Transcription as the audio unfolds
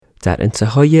در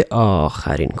انتهای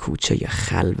آخرین کوچه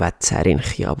خلوت‌ترین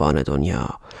خیابان دنیا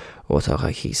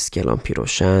اتاقی است که لامپی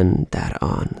روشن در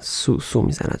آن سوسو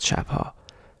میزند شبها.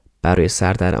 برای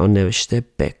سر در آن نوشته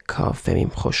به کافه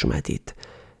میم خوش اومدید.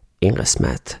 این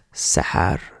قسمت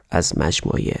سحر از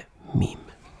مجموعه میم.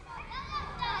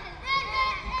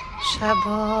 شب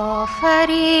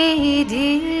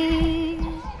آفریدی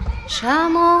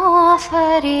شم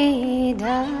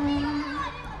آفریدم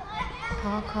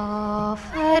خاک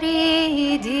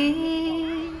آفریدی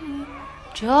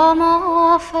جام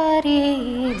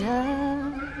آفریدم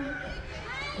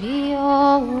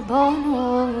بیابان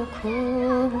و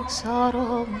کوهسار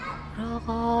و راغ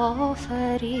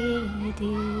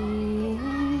آفریدی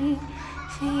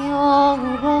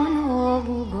خیابان و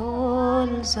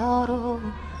گلزار و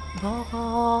باغ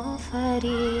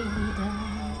آفریدم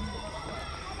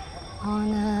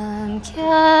آنم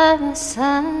که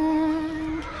سنگ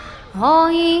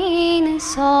آیین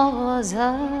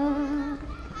سازم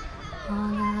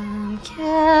آنم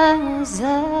که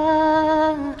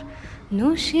زر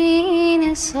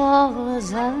نوشین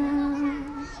سازم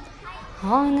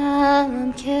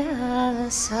آنم که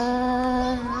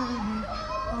سنگ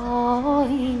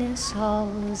آیین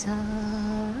سازم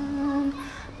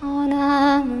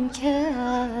آنم که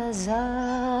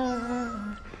زر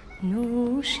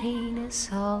نوشین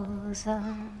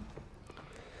سازم.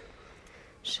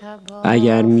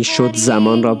 اگر میشد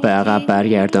زمان را به عقب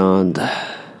برگرداند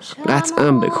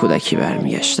قطعا به کودکی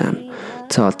برمیگشتم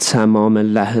تا تمام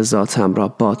لحظاتم را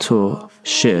با تو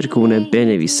شعرگونه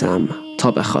بنویسم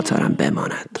تا به خاطرم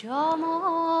بماند.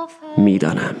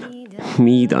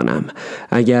 میدانم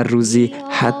اگر روزی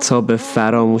حتی به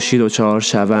فراموشی دچار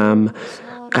شوم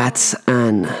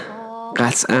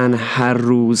قطعاً هر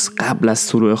روز قبل از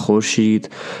طلوع خورشید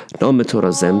نام تو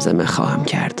را زمزمه خواهم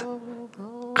کرد.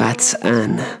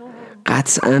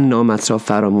 قطعاً نامت را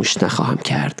فراموش نخواهم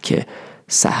کرد که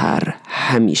سحر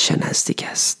همیشه نزدیک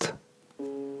است.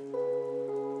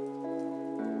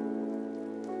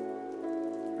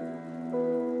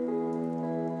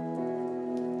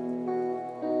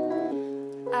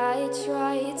 I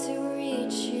try to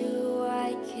reach you, I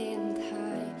can't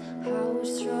hide how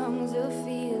strong the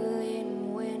feeling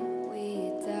when we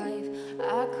dive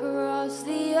across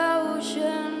the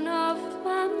ocean of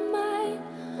my mind.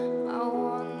 My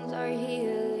wounds are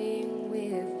healing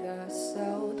with the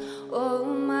soul. All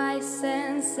my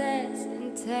senses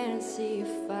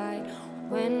intensified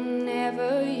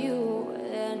whenever you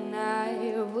and I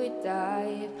would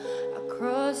dive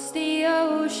across the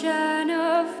ocean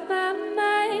of my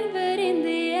mind. But in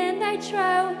the end I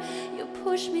drown, you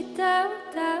push me down.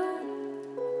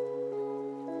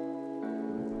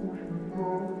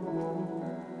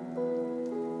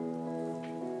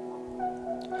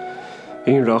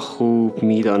 این را خوب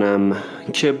میدانم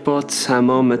که با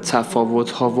تمام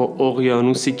تفاوت‌ها و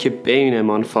اقیانوسی که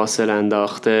بینمان فاصله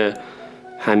انداخته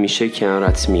همیشه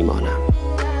کنارت میمانم.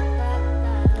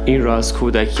 این را از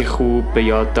کودکی خوب به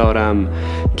یاد دارم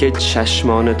که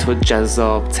چشمان تو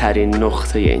جذاب ترین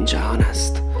نقطه این جهان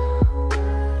است.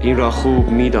 این را خوب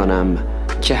میدانم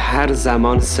که هر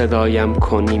زمان صدایم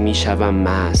کنی میشوم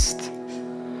مست.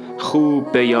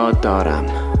 خوب به یاد دارم،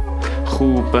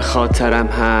 خوب به خاطرم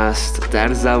هست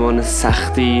در زمان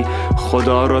سختی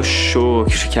خدا را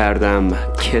شکر کردم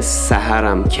که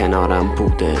سحرم کنارم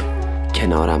بوده،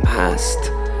 کنارم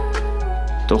هست.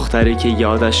 دختری که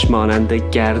یادش مانند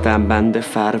گردنبند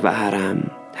فر و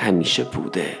حرم همیشه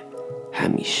بوده،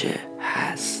 همیشه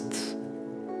هست.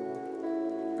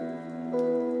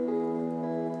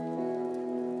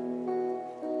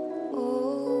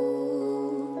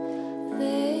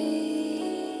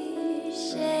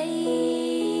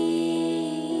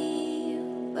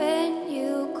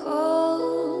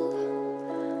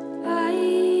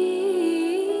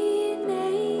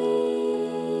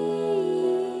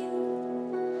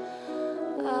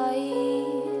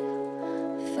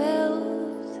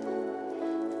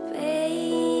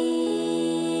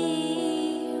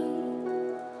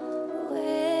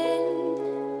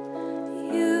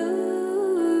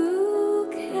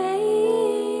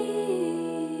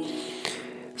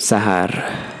 سحر،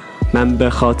 من به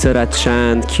خاطرت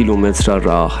چند کیلومتر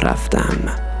راه رفتم،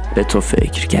 به تو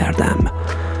فکر کردم،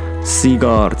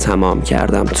 سیگار تمام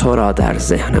کردم، تو را در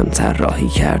ذهنم طراحی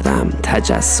کردم،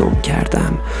 تجسم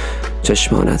کردم،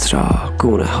 چشمانت را،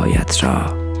 گونه هایت را.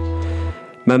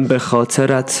 من به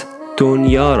خاطرت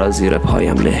دنیا را زیر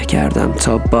پایم له کردم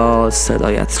تا باز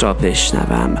صدایت را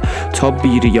بشنوم، تا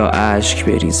بیریا اشک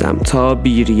بریزم، تا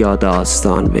بیریا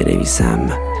داستان بنویسم.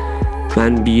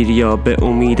 من بیریا به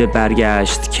امید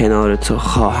برگشت کنار تو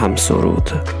خواهم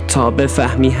سرود تا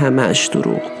بفهمی همه‌اش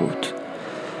دروغ بود.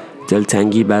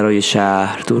 دلتنگی برای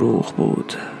شهر دروغ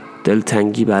بود،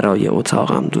 دلتنگی برای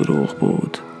اتاقم دروغ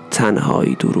بود،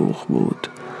 تنهایی دروغ بود.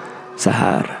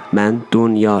 سحر، من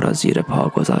دنیا را زیر پا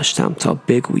گذاشتم تا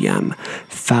بگویم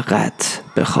فقط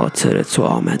به خاطر تو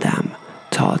آمدم،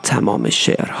 تا تمام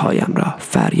شعرهایم را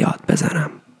فریاد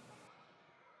بزنم.